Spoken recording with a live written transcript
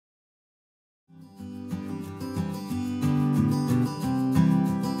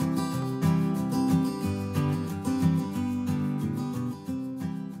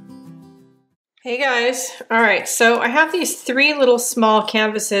Hey guys, all right, so I have these three little small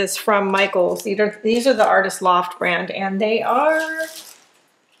canvases from Michaels. These are the Artist Loft brand, and they are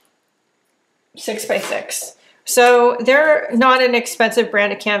 6x6. So they're not an expensive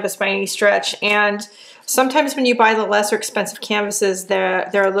brand of canvas by any stretch, and sometimes when you buy the lesser expensive canvases, they're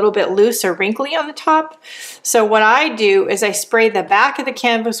a little bit loose or wrinkly on the top. So what I do is I spray the back of the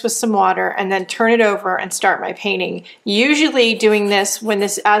canvas with some water and then turn it over and start my painting. Usually doing this when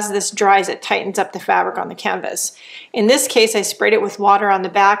as this dries, it tightens up the fabric on the canvas. In this case, I sprayed it with water on the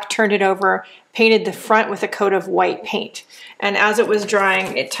back, turned it over, painted the front with a coat of white paint. And as it was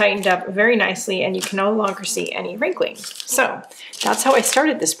drying, it tightened up very nicely and you can no longer see any wrinkling. So that's how I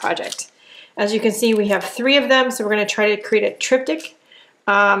started this project. As you can see, we have three of them, so we're going to try to create a triptych.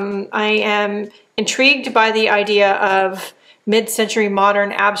 I am intrigued by the idea of mid-century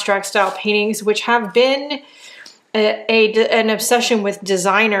modern abstract style paintings, which have been an obsession with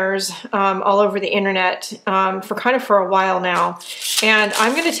designers all over the internet for a while now. And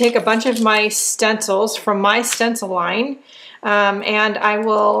I'm going to take a bunch of my stencils from my stencil line, and I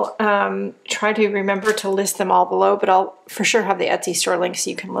will try to remember to list them all below, but I'll for sure have the Etsy store link so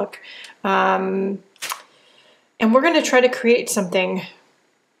you can look. And we're going to try to create something,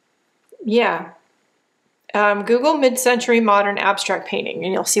 Google mid-century modern abstract painting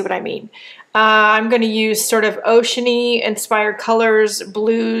and you'll see what I mean. I'm going to use sort of oceany inspired colors,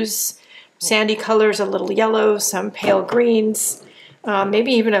 blues, sandy colors, a little yellow, some pale greens,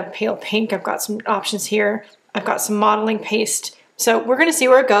 maybe even a pale pink. I've got some options here. I've got some modeling paste. So we're going to see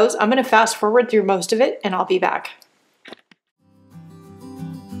where it goes. I'm going to fast forward through most of it and I'll be back.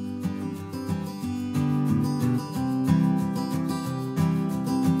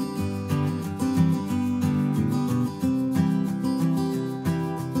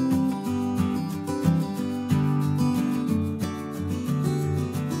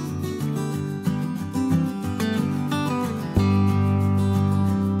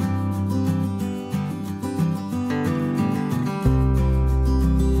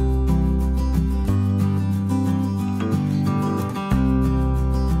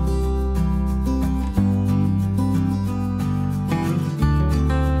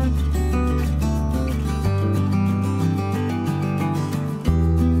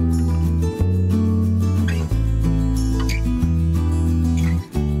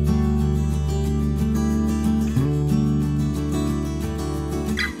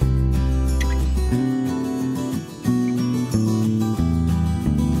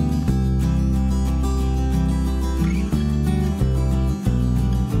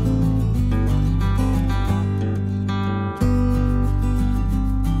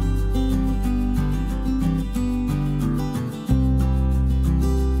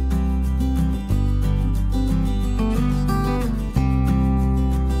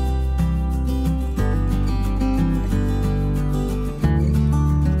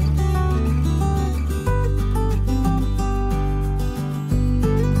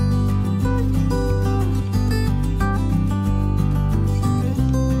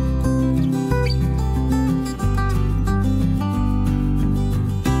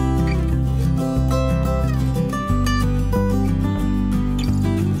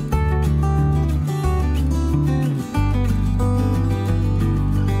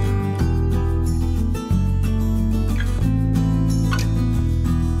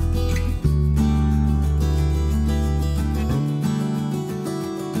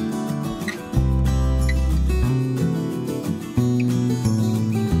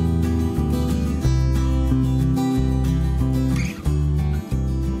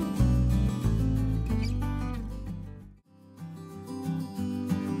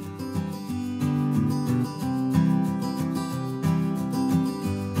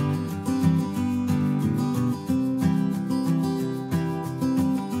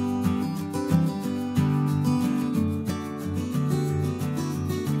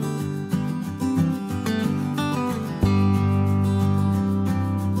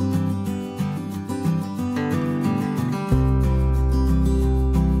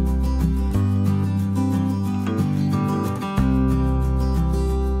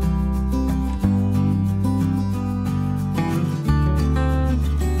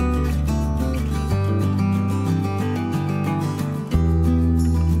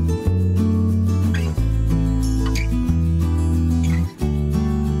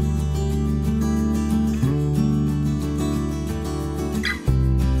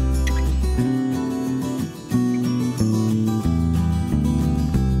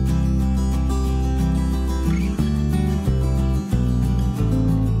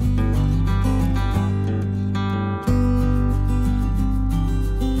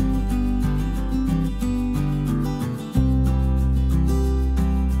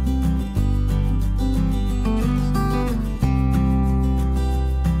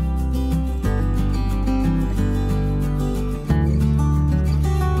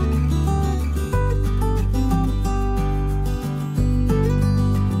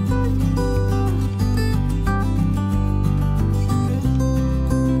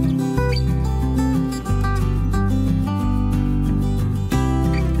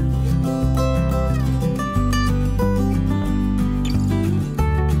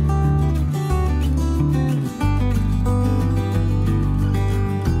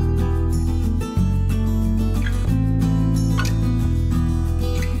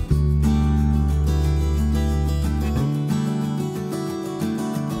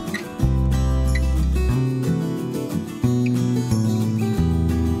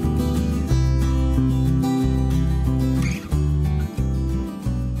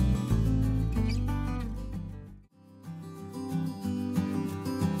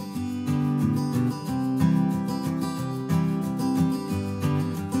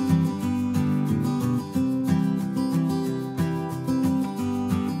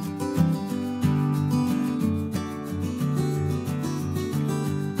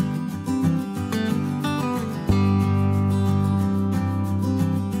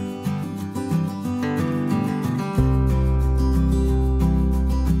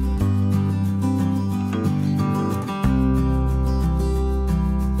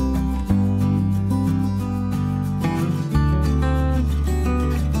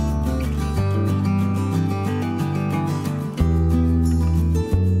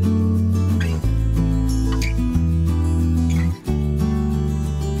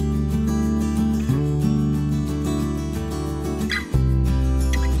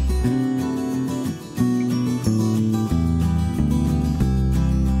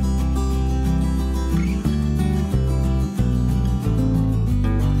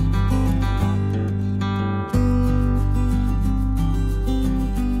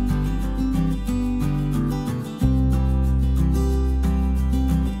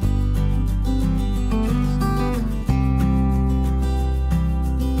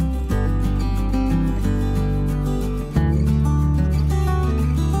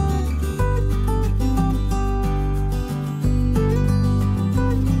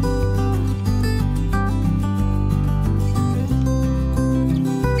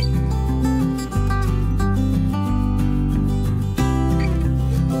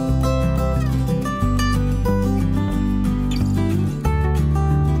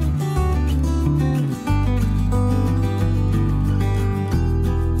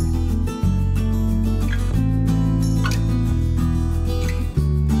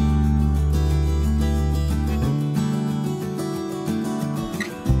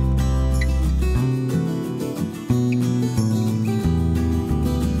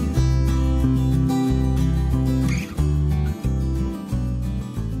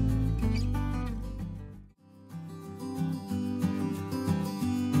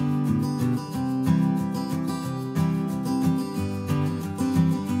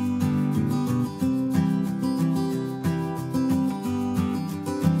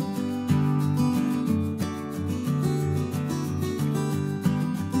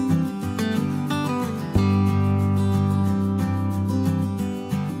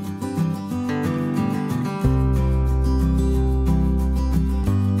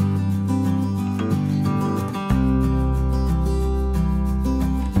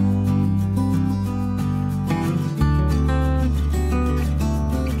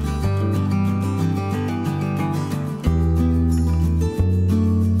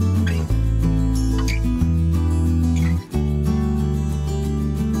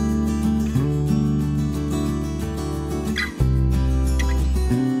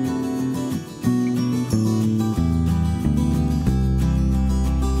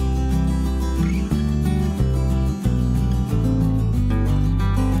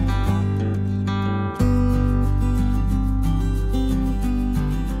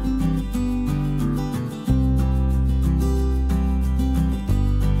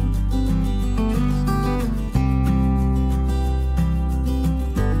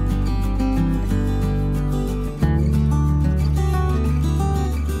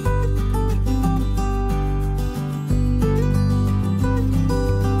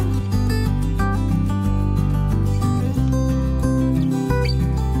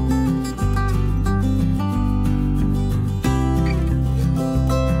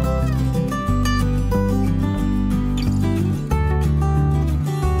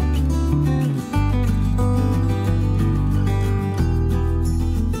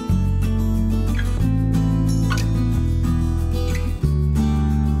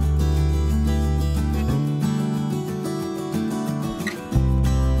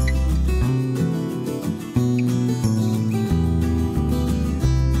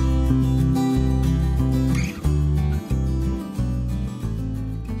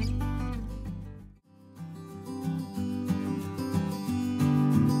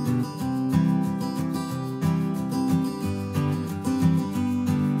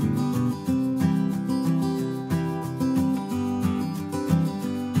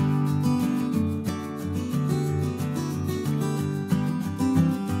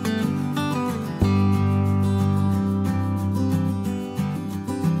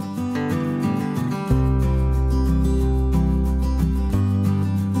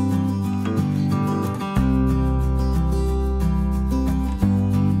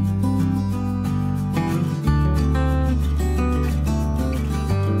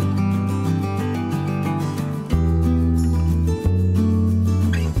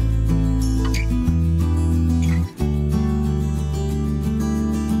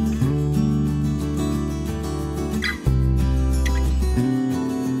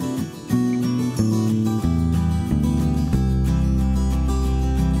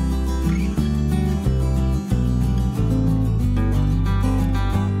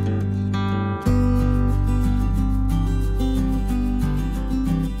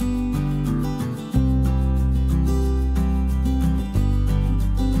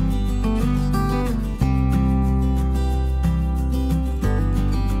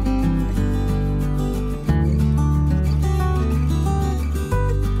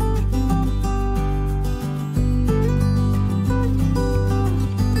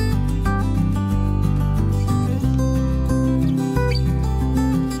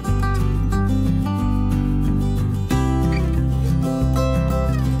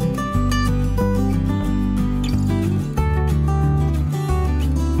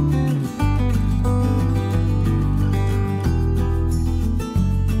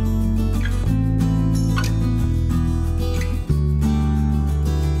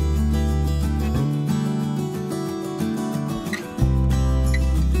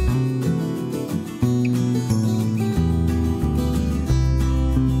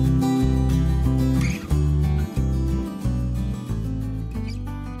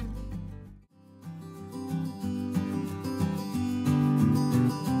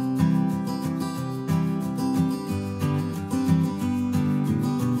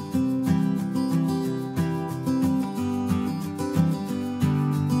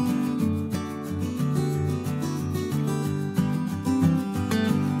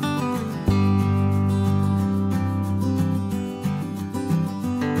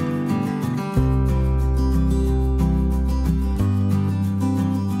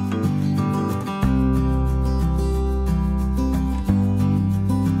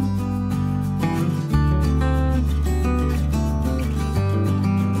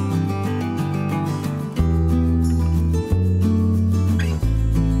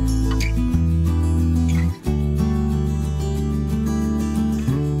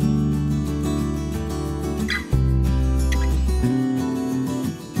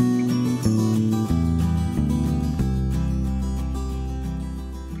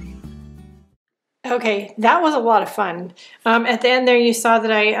 Okay, that was a lot of fun. At the end there, you saw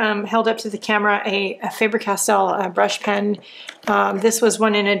that I held up to the camera a Faber-Castell brush pen. This was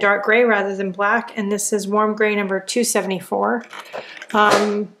one in a dark gray rather than black, and this is warm gray number 274.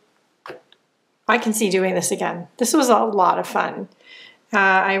 I can see doing this again. This was a lot of fun.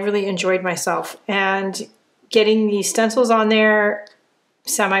 I really enjoyed myself, and getting the stencils on there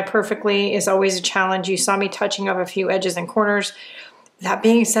semi-perfectly is always a challenge. You saw me touching up a few edges and corners. That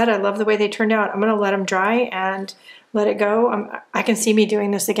being said, I love the way they turned out. I'm going to let them dry and let it go. I can see me doing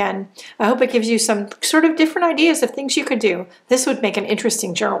this again. I hope it gives you some sort of different ideas of things you could do. This would make an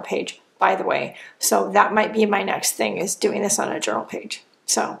interesting journal page, by the way. So that might be my next thing, is doing this on a journal page.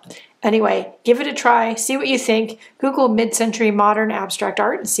 So anyway, give it a try. See what you think. Google mid-century modern abstract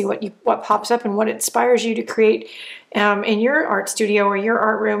art and see what pops up and what inspires you to create in your art studio or your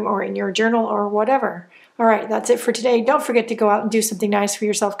art room or in your journal or whatever. All right, that's it for today. Don't forget to go out and do something nice for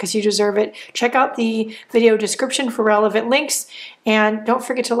yourself because you deserve it. Check out the video description for relevant links. And don't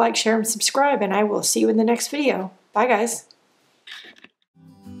forget to like, share, and subscribe. And I will see you in the next video. Bye, guys.